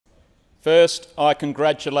First, I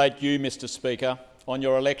congratulate you, Mr Speaker, on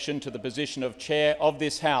your election to the position of Chair of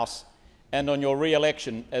this House and on your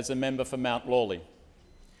re-election as a member for Mount Lawley.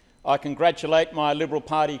 I congratulate my Liberal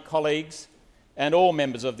Party colleagues and all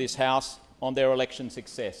members of this House on their election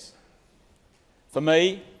success. For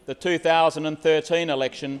me, the 2013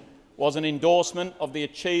 election was an endorsement of the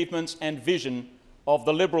achievements and vision of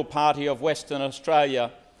the Liberal Party of Western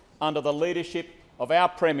Australia under the leadership of our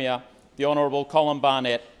Premier, the Honourable Colin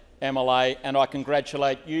Barnett, MLA, and I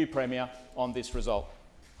congratulate you, Premier, on this result.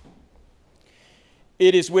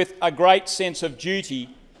 It is with a great sense of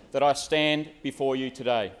duty that I stand before you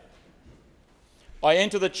today. I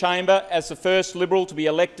enter the chamber as the first Liberal to be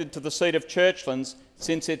elected to the seat of Churchlands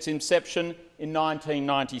since its inception in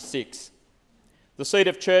 1996. The seat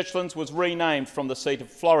of Churchlands was renamed from the seat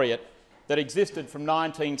of Floreat that existed from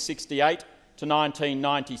 1968 to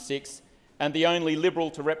 1996, and the only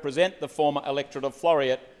Liberal to represent the former electorate of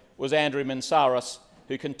Floreat was Andrew Mansaris,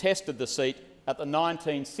 who contested the seat at the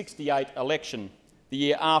 1968 election, the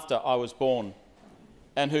year after I was born,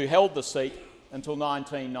 and who held the seat until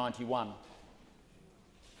 1991.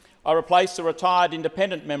 I replaced the retired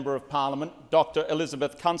independent Member of Parliament, Dr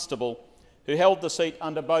Elizabeth Constable, who held the seat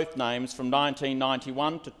under both names from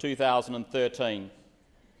 1991 to 2013.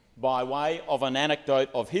 By way of an anecdote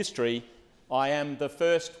of history, I am the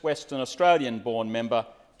first Western Australian-born member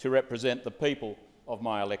to represent the people of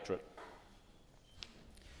my electorate.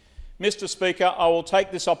 Mr Speaker, I will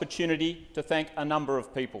take this opportunity to thank a number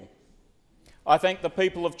of people. I thank the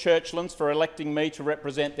people of Churchlands for electing me to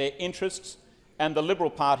represent their interests and the Liberal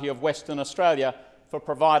Party of Western Australia for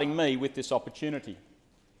providing me with this opportunity.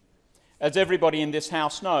 As everybody in this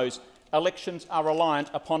House knows, elections are reliant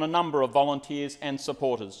upon a number of volunteers and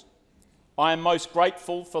supporters. I am most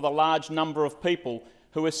grateful for the large number of people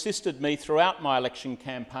who assisted me throughout my election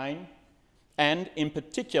campaign, and in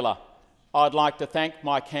particular, I'd like to thank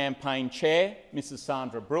my campaign chair, Mrs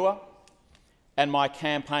Sandra Brewer, and my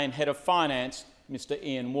campaign head of finance, Mr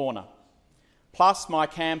Ian Warner, plus my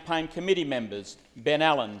campaign committee members, Ben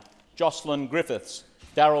Allen, Jocelyn Griffiths,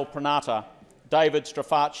 Daryl Pranata, David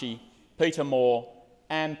Strafacci, Peter Moore,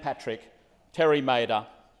 Anne Patrick, Terry Mader,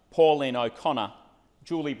 Pauline O'Connor,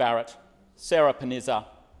 Julie Barrett, Sarah Panizza,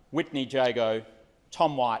 Whitney Jago,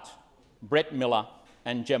 Tom White, Brett Miller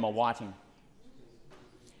and Gemma Whiting.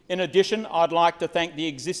 In addition, I'd like to thank the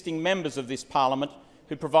existing members of this Parliament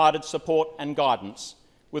who provided support and guidance,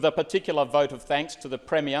 with a particular vote of thanks to the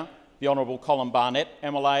Premier, the Honourable Colin Barnett,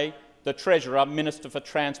 MLA, the Treasurer, Minister for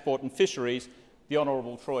Transport and Fisheries, the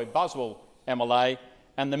Honourable Troy Buswell, MLA,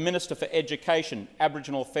 and the Minister for Education,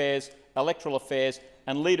 Aboriginal Affairs, Electoral Affairs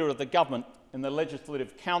and Leader of the Government in the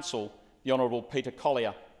Legislative Council, the Honourable Peter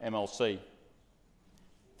Collier, MLC.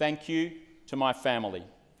 Thank you to my family,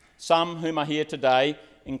 some whom are here today,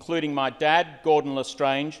 including my dad, Gordon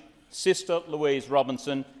Lestrange, sister Louise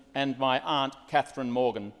Robinson and my aunt, Catherine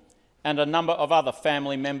Morgan, and a number of other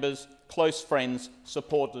family members, close friends,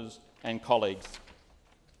 supporters and colleagues.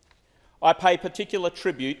 I pay particular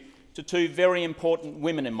tribute to two very important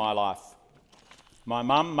women in my life. My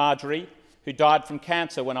mum, Marjorie, who died from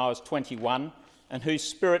cancer when I was 21 and whose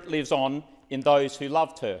spirit lives on in those who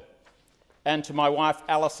loved her, and to my wife,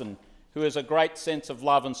 Alison, who has a great sense of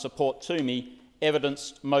love and support to me,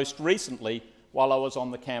 evidenced most recently while I was on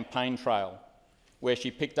the campaign trail, where she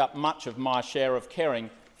picked up much of my share of caring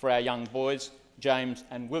for our young boys, James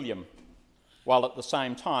and William, while at the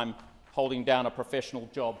same time holding down a professional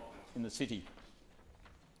job in the city.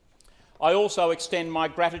 I also extend my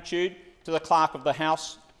gratitude to the Clerk of the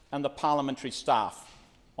House and the parliamentary staff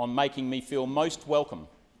on making me feel most welcome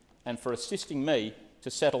and for assisting me to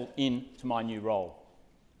settle into my new role.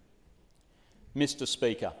 Mr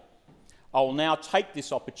Speaker, I will now take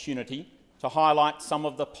this opportunity to highlight some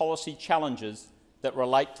of the policy challenges that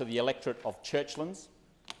relate to the electorate of Churchlands,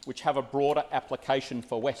 which have a broader application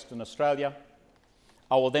for Western Australia.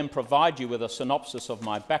 I will then provide you with a synopsis of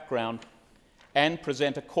my background and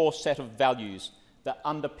present a core set of values that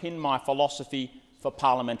underpin my philosophy for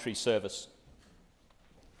parliamentary service.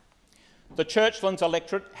 The Churchlands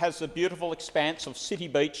electorate has the beautiful expanse of City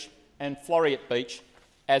Beach and Floreat Beach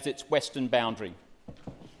as its western boundary,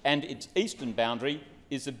 and its eastern boundary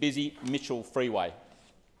is the busy Mitchell Freeway.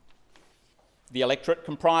 The electorate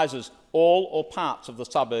comprises all or parts of the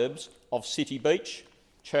suburbs of City Beach,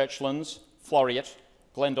 Churchlands, Floreat,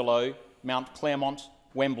 Glendalough, Mount Claremont,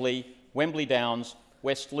 Wembley, Wembley Downs,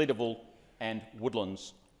 West Leederville and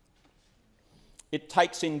Woodlands. It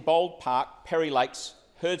takes in Bold Park, Perry Lakes,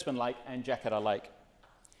 Herdsman Lake and Jakarta Lake.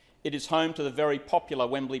 It is home to the very popular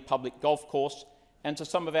Wembley Public Golf Course and to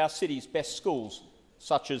some of our city's best schools,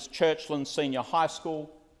 such as Churchlands Senior High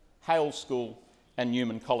School, Hale School and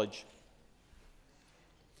Newman College.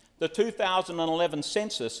 The 2011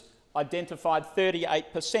 census identified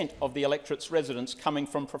 38% of the electorate's residents coming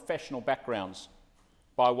from professional backgrounds.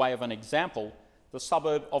 By way of an example, the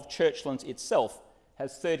suburb of Churchlands itself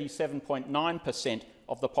has 37.9%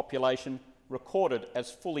 of the population recorded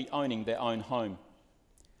as fully owning their own home.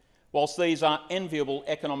 Whilst these are enviable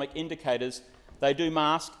economic indicators, they do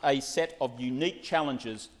mask a set of unique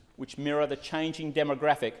challenges which mirror the changing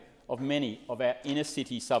demographic of many of our inner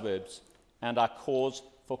city suburbs and are cause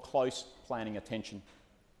for close planning attention.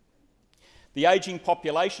 The ageing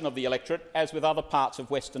population of the electorate, as with other parts of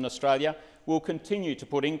Western Australia, will continue to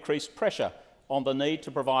put increased pressure on the need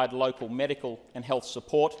to provide local medical and health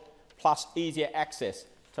support, plus easier access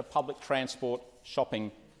to public transport,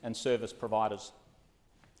 shopping and service providers.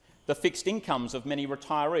 The fixed incomes of many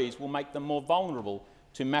retirees will make them more vulnerable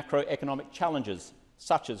to macroeconomic challenges,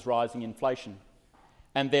 such as rising inflation,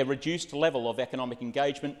 and their reduced level of economic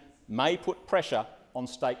engagement may put pressure on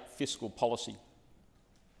state fiscal policy.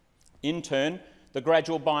 In turn, the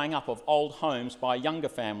gradual buying up of old homes by younger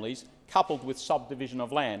families, coupled with subdivision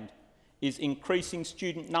of land, is increasing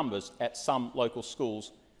student numbers at some local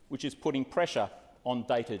schools, which is putting pressure on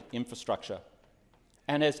dated infrastructure,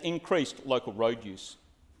 and has increased local road use.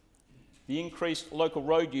 The increased local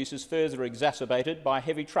road use is further exacerbated by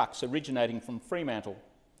heavy trucks originating from Fremantle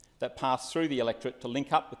that pass through the electorate to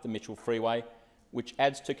link up with the Mitchell Freeway, which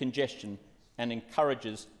adds to congestion and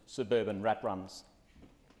encourages suburban rat runs.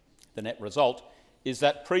 The net result is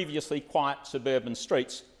that previously quiet suburban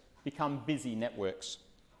streets become busy networks.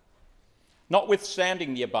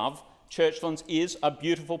 Notwithstanding the above, Churchlands is a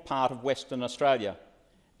beautiful part of Western Australia,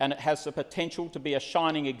 and it has the potential to be a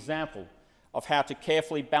shining example of how to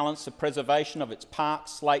carefully balance the preservation of its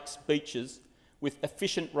parks, lakes, beaches with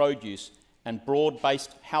efficient road use and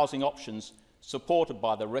broad-based housing options supported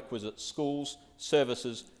by the requisite schools,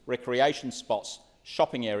 services, recreation spots,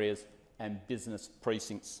 shopping areas and business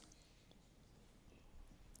precincts.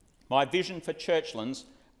 My vision for Churchlands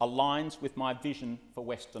aligns with my vision for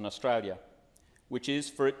Western Australia, which is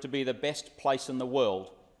for it to be the best place in the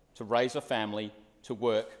world to raise a family, to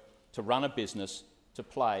work, to run a business, to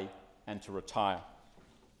play and to retire.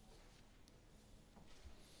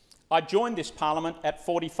 I joined this parliament at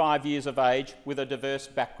 45 years of age with a diverse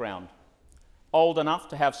background, old enough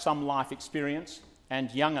to have some life experience and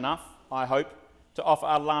young enough, I hope, to offer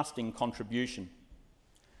a lasting contribution.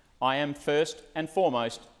 I am first and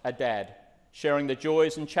foremost a dad, sharing the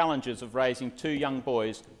joys and challenges of raising two young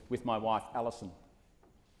boys with my wife Alison.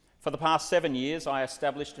 For the past 7 years, I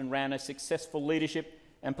established and ran a successful leadership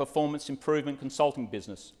and performance improvement consulting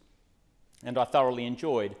business, and I thoroughly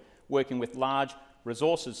enjoyed working with large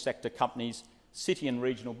resources sector companies, city and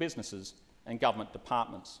regional businesses and government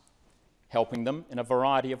departments, helping them in a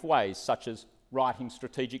variety of ways, such as writing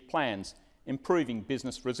strategic plans, improving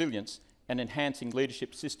business resilience and enhancing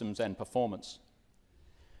leadership systems and performance.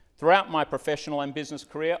 Throughout my professional and business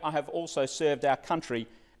career, I have also served our country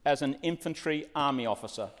as an infantry army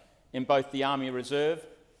officer in both the Army Reserve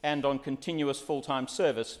and on continuous full-time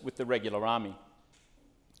service with the regular army.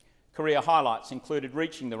 Career highlights included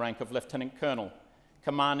reaching the rank of Lieutenant Colonel,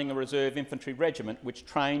 commanding a reserve infantry regiment which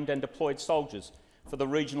trained and deployed soldiers for the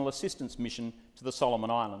regional assistance mission to the Solomon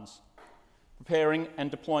Islands, preparing and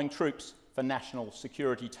deploying troops for national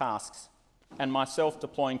security tasks, and myself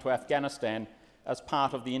deploying to Afghanistan as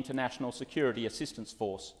part of the International Security Assistance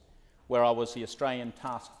Force, where I was the Australian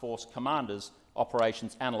Task Force Commander's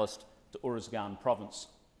Operations Analyst to Uruzgan Province,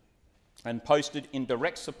 and posted in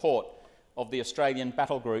direct support of the Australian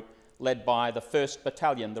Battle Group led by the 1st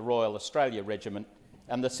Battalion, the Royal Australia Regiment,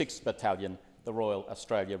 and the 6th Battalion, the Royal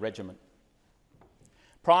Australia Regiment.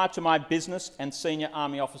 Prior to my business and senior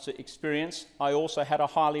army officer experience, I also had a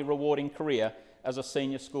highly rewarding career as a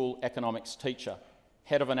senior school economics teacher,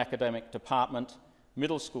 head of an academic department,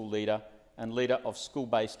 middle school leader, and leader of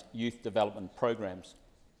school-based youth development programs.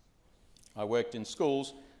 I worked in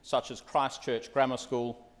schools such as Christchurch Grammar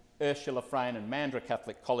School, Ursula Frayne and Mandurah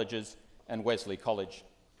Catholic Colleges, and Wesley College.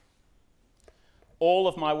 All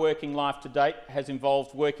of my working life to date has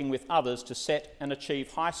involved working with others to set and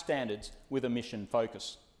achieve high standards with a mission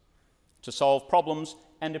focus, to solve problems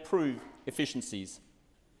and improve efficiencies,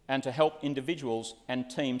 and to help individuals and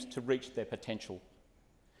teams to reach their potential.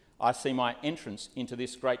 I see my entrance into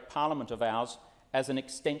this great parliament of ours as an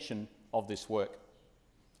extension of this work,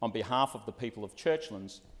 on behalf of the people of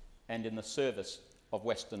Churchlands and in the service of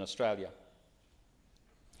Western Australia.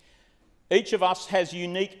 Each of us has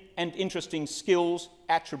unique and interesting skills,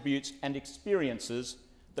 attributes and experiences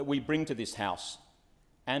that we bring to this house,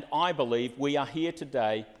 and I believe we are here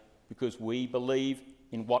today because we believe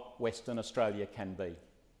in what Western Australia can be.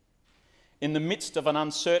 In the midst of an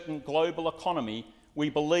uncertain global economy, we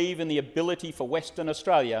believe in the ability for Western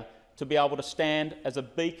Australia to be able to stand as a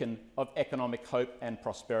beacon of economic hope and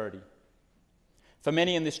prosperity. For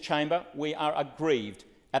many in this chamber, we are aggrieved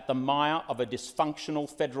at the mire of a dysfunctional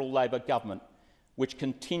federal Labor government which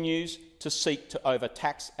continues to seek to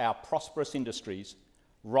overtax our prosperous industries,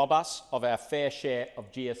 rob us of our fair share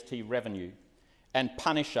of GST revenue, and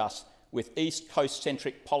punish us with East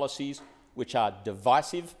Coast-centric policies which are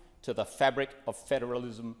divisive to the fabric of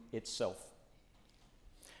federalism itself.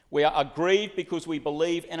 We are aggrieved because we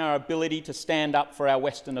believe in our ability to stand up for our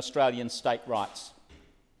Western Australian state rights.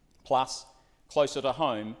 Plus, closer to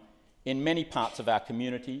home, in many parts of our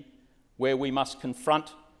community, where we must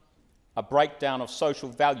confront a breakdown of social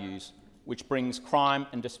values which brings crime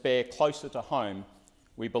and despair closer to home,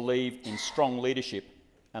 we believe in strong leadership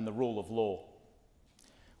and the rule of law.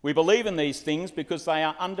 We believe in these things because they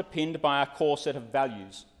are underpinned by a core set of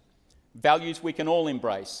values, values we can all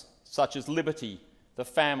embrace, such as liberty, the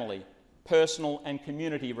family, personal and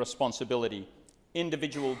community responsibility,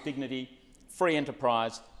 individual dignity, free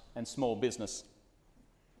enterprise and small business.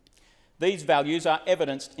 These values are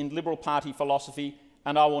evidenced in Liberal Party philosophy,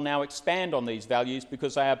 and I will now expand on these values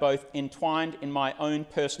because they are both entwined in my own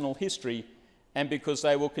personal history and because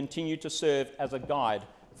they will continue to serve as a guide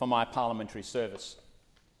for my parliamentary service.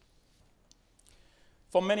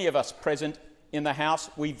 For many of us present in the House,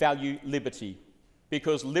 we value liberty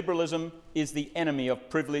because liberalism is the enemy of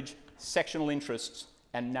privilege, sectional interests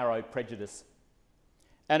and narrow prejudice.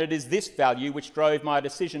 And it is this value which drove my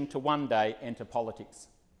decision to one day enter politics.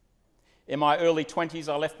 In my early 20s,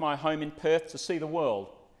 I left my home in Perth to see the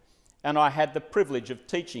world, and I had the privilege of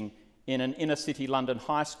teaching in an inner-city London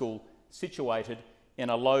high school situated in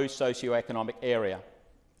a low socio-economic area,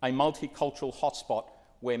 a multicultural hotspot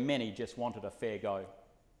where many just wanted a fair go.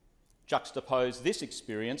 Juxtapose this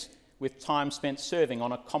experience with time spent serving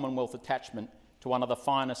on a Commonwealth attachment to one of the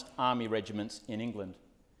finest army regiments in England,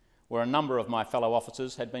 where a number of my fellow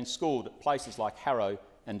officers had been schooled at places like Harrow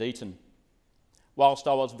and Eton. Whilst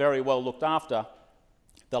I was very well looked after,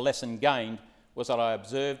 the lesson gained was that I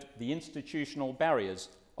observed the institutional barriers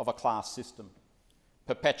of a class system,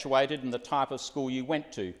 perpetuated in the type of school you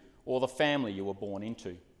went to or the family you were born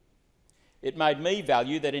into. It made me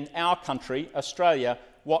value that in our country, Australia,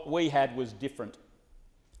 what we had was different.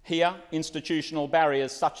 Here, institutional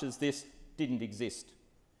barriers such as this didn't exist.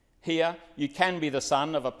 Here, you can be the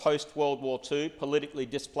son of a post-World War II politically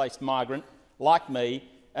displaced migrant like me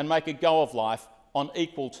and make a go of life on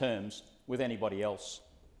equal terms with anybody else.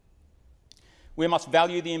 We must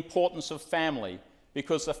value the importance of family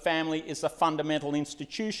because the family is the fundamental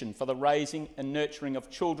institution for the raising and nurturing of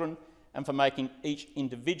children and for making each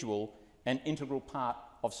individual an integral part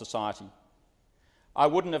of society. I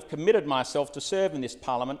wouldn't have committed myself to serve in this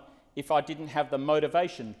Parliament if I didn't have the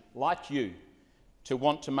motivation, like you, to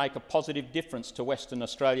want to make a positive difference to Western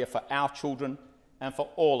Australia for our children and for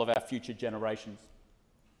all of our future generations.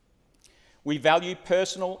 We value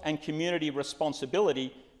personal and community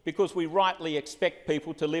responsibility because we rightly expect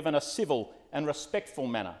people to live in a civil and respectful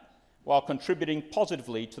manner while contributing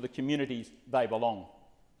positively to the communities they belong.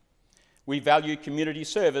 We value community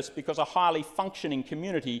service because a highly functioning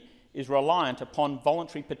community is reliant upon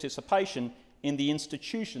voluntary participation in the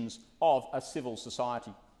institutions of a civil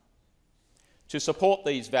society. To support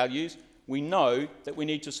these values, we know that we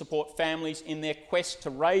need to support families in their quest to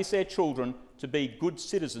raise their children to be good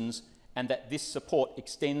citizens, and that this support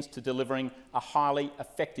extends to delivering a highly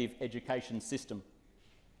effective education system,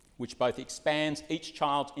 which both expands each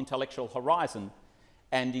child's intellectual horizon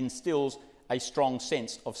and instills a strong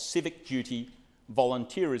sense of civic duty,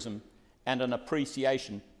 volunteerism, and an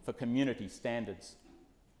appreciation for community standards.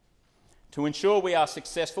 To ensure we are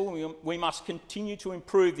successful, we must continue to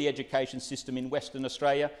improve the education system in Western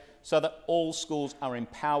Australia so that all schools are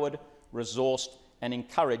empowered, resourced, and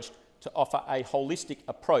encouraged to offer a holistic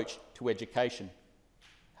approach to education.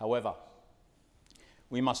 However,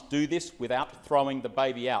 we must do this without throwing the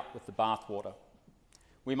baby out with the bathwater.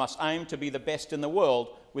 We must aim to be the best in the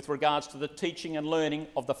world with regards to the teaching and learning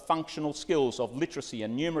of the functional skills of literacy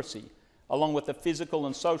and numeracy, along with the physical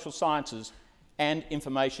and social sciences and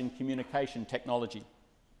information communication technology.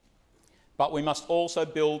 But we must also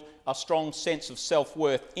build a strong sense of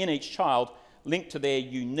self-worth in each child linked to their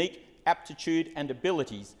unique aptitude and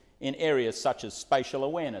abilities in areas such as spatial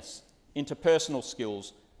awareness, interpersonal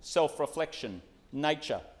skills, self-reflection,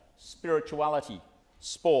 nature, spirituality,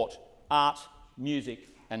 sport, art, music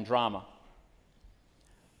and drama.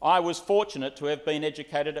 I was fortunate to have been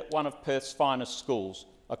educated at one of Perth's finest schools,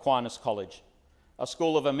 Aquinas College, a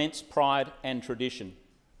school of immense pride and tradition,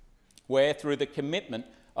 where, through the commitment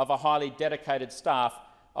of a highly dedicated staff,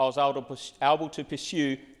 I was able to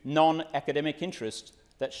pursue non-academic interests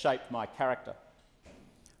that shaped my character.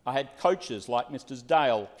 I had coaches like Mrs.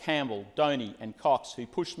 Dale, Campbell, Doney and Cox who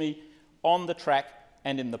pushed me on the track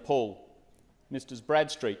and in the pool. Mrs.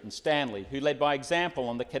 Bradstreet and Stanley, who led by example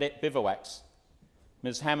on the cadet bivouacs.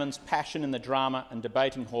 Ms. Hammond's passion in the drama and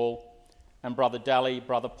debating hall, and Brother Daly,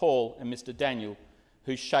 Brother Paul and Mr. Daniel,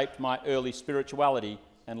 who shaped my early spirituality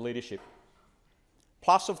and leadership.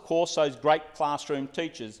 Plus, of course, those great classroom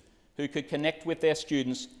teachers who could connect with their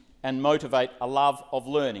students and motivate a love of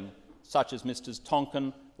learning, such as Mrs.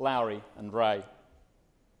 Tonkin, Lowry and Ray.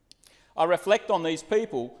 I reflect on these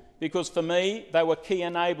people because for me they were key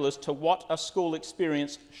enablers to what a school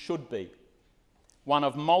experience should be. One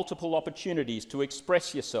of multiple opportunities to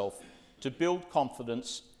express yourself, to build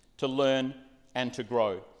confidence, to learn and to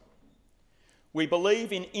grow. We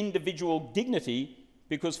believe in individual dignity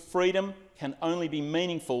because freedom can only be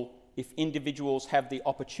meaningful if individuals have the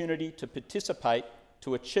opportunity to participate,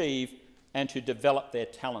 to achieve and to develop their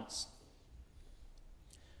talents.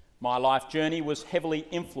 My life journey was heavily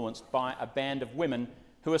influenced by a band of women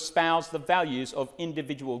who espoused the values of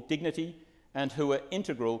individual dignity and who were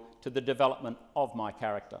integral to the development of my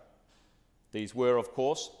character. These were, of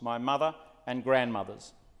course, my mother and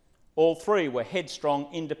grandmothers. All three were headstrong,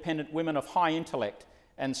 independent women of high intellect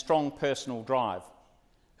and strong personal drive,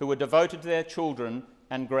 who were devoted to their children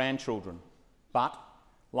and grandchildren. But,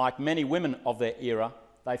 like many women of their era,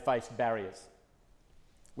 they faced barriers,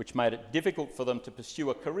 which made it difficult for them to pursue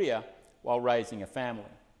a career while raising a family.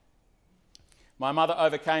 My mother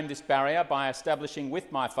overcame this barrier by establishing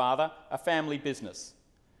with my father a family business.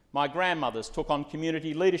 My grandmothers took on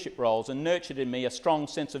community leadership roles and nurtured in me a strong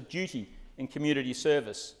sense of duty in community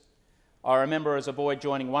service. I remember as a boy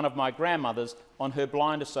joining one of my grandmothers on her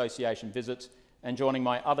blind association visits and joining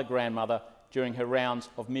my other grandmother during her rounds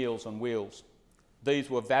of Meals on Wheels. These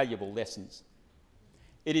were valuable lessons.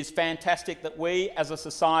 It is fantastic that we as a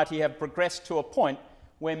society have progressed to a point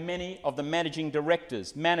where many of the managing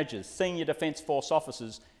directors, managers, senior Defence Force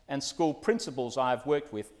officers and school principals I have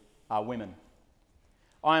worked with are women.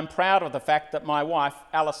 I am proud of the fact that my wife,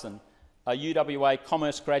 Alison, a UWA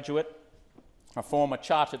Commerce graduate, a former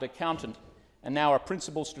chartered accountant and now a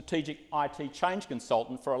principal strategic IT change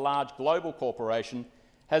consultant for a large global corporation,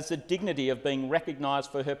 has the dignity of being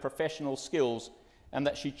recognised for her professional skills and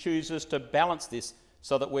that she chooses to balance this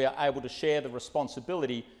so that we are able to share the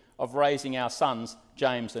responsibility of raising our sons,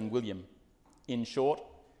 James and William. In short,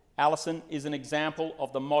 Alison is an example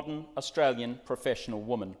of the modern Australian professional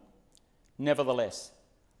woman. Nevertheless,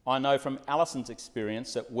 I know from Alison's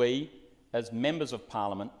experience that we, as members of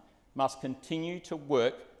Parliament, must continue to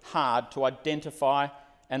work hard to identify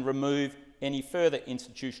and remove any further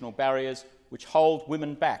institutional barriers which hold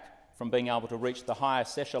women back from being able to reach the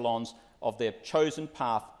highest echelons of their chosen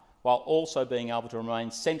path while also being able to remain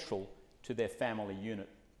central to their family unit.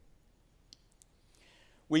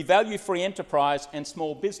 We value free enterprise and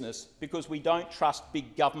small business because we don't trust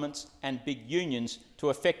big governments and big unions to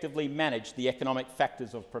effectively manage the economic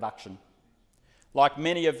factors of production. Like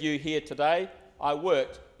many of you here today, I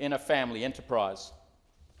worked in a family enterprise.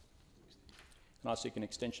 Can I seek an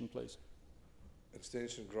extension, please?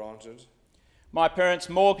 Extension granted. My parents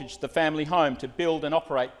mortgaged the family home to build and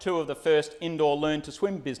operate two of the first indoor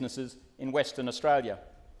learn-to-swim businesses in Western Australia.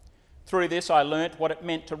 Through this, I learnt what it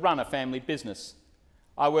meant to run a family business.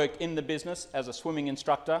 I worked in the business as a swimming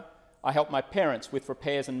instructor. I helped my parents with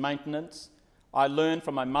repairs and maintenance. I learned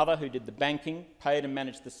from my mother, who did the banking, paid and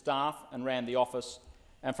managed the staff and ran the office,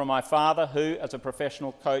 and from my father, who, as a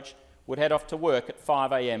professional coach, would head off to work at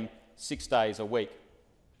 5 a.m. 6 days a week.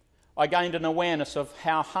 I gained an awareness of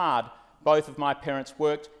how hard both of my parents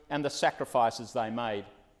worked and the sacrifices they made.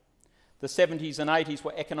 The 70s and 80s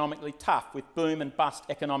were economically tough, with boom and bust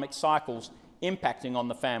economic cycles impacting on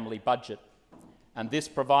the family budget. And this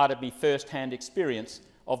provided me first-hand experience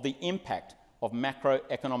of the impact of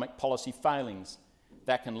macroeconomic policy failings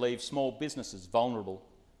that can leave small businesses vulnerable.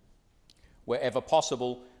 Wherever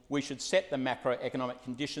possible, we should set the macroeconomic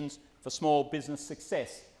conditions for small business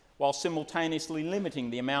success while simultaneously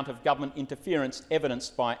limiting the amount of government interference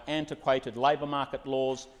evidenced by antiquated labour market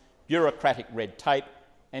laws, bureaucratic red tape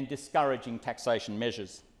and discouraging taxation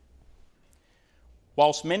measures.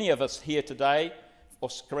 Whilst for many of us here today,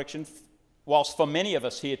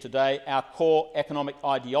 our core economic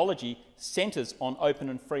ideology centres on open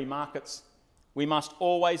and free markets, we must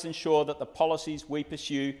always ensure that the policies we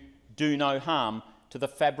pursue do no harm to the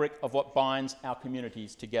fabric of what binds our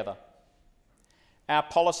communities together. Our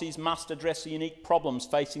policies must address the unique problems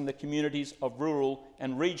facing the communities of rural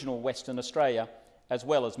and regional Western Australia as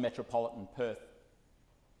well as metropolitan Perth.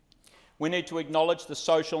 We need to acknowledge the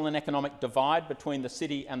social and economic divide between the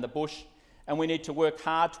city and the bush, and we need to work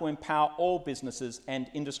hard to empower all businesses and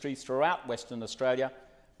industries throughout Western Australia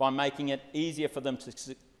by making it easier for them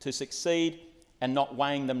to succeed and not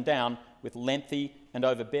weighing them down with lengthy and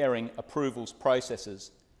overbearing approvals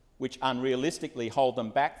processes, which unrealistically hold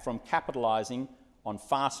them back from capitalising on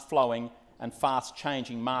fast-flowing and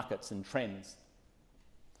fast-changing markets and trends.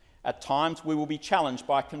 At times, we will be challenged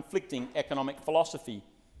by conflicting economic philosophy.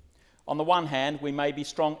 On the one hand, we may be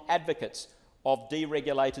strong advocates of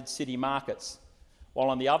deregulated city markets, while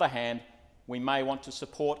on the other hand, we may want to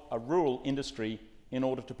support a rural industry in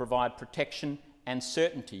order to provide protection and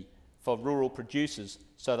certainty for rural producers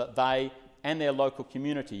so that they and their local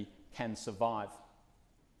community can survive.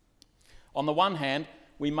 On the one hand,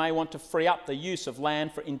 we may want to free up the use of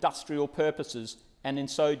land for industrial purposes and in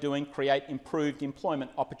so doing create improved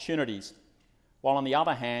employment opportunities, while on the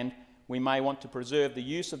other hand, we may want to preserve the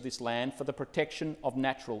use of this land for the protection of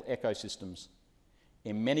natural ecosystems.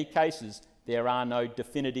 In many cases, there are no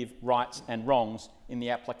definitive rights and wrongs in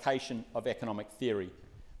the application of economic theory,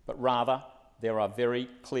 but rather there are very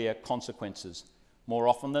clear consequences, more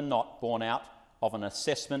often than not borne out of an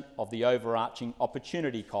assessment of the overarching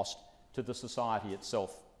opportunity cost to the society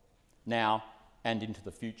itself, now and into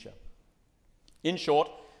the future. In short,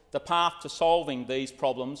 the path to solving these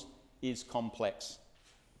problems is complex.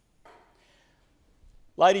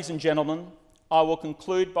 Ladies and gentlemen, I will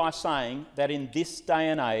conclude by saying that in this day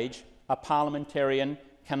and age, a parliamentarian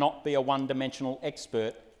cannot be a one-dimensional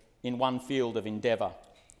expert in one field of endeavour,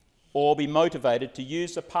 or be motivated to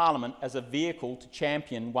use the parliament as a vehicle to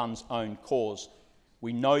champion one's own cause.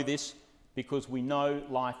 We know this because we know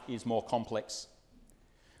life is more complex.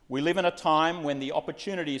 We live in a time when the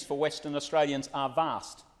opportunities for Western Australians are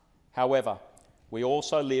vast. However, we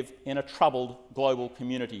also live in a troubled global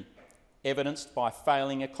community, evidenced by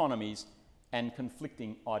failing economies and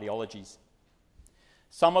conflicting ideologies.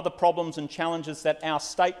 Some of the problems and challenges that our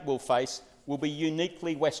state will face will be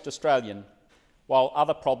uniquely West Australian, while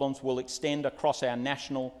other problems will extend across our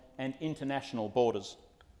national and international borders.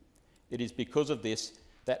 It is because of this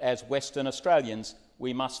that as Western Australians,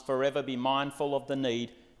 we must forever be mindful of the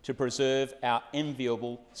need to preserve our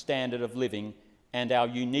enviable standard of living and our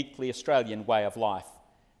uniquely Australian way of life,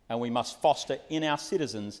 and we must foster in our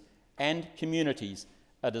citizens and communities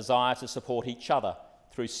a desire to support each other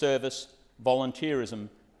through service, volunteerism,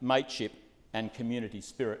 mateship and community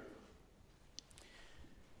spirit.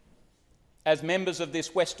 As members of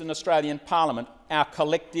this Western Australian Parliament, our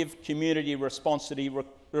collective community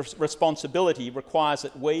responsibility requires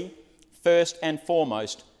that we, first and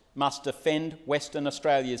foremost, must defend Western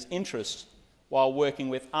Australia's interests while working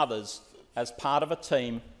with others as part of a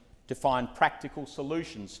team to find practical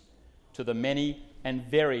solutions to the many and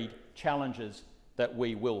varied challenges that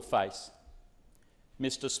we will face.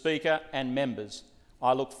 Mr. Speaker and members,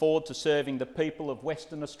 I look forward to serving the people of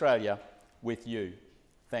Western Australia with you.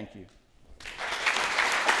 Thank you.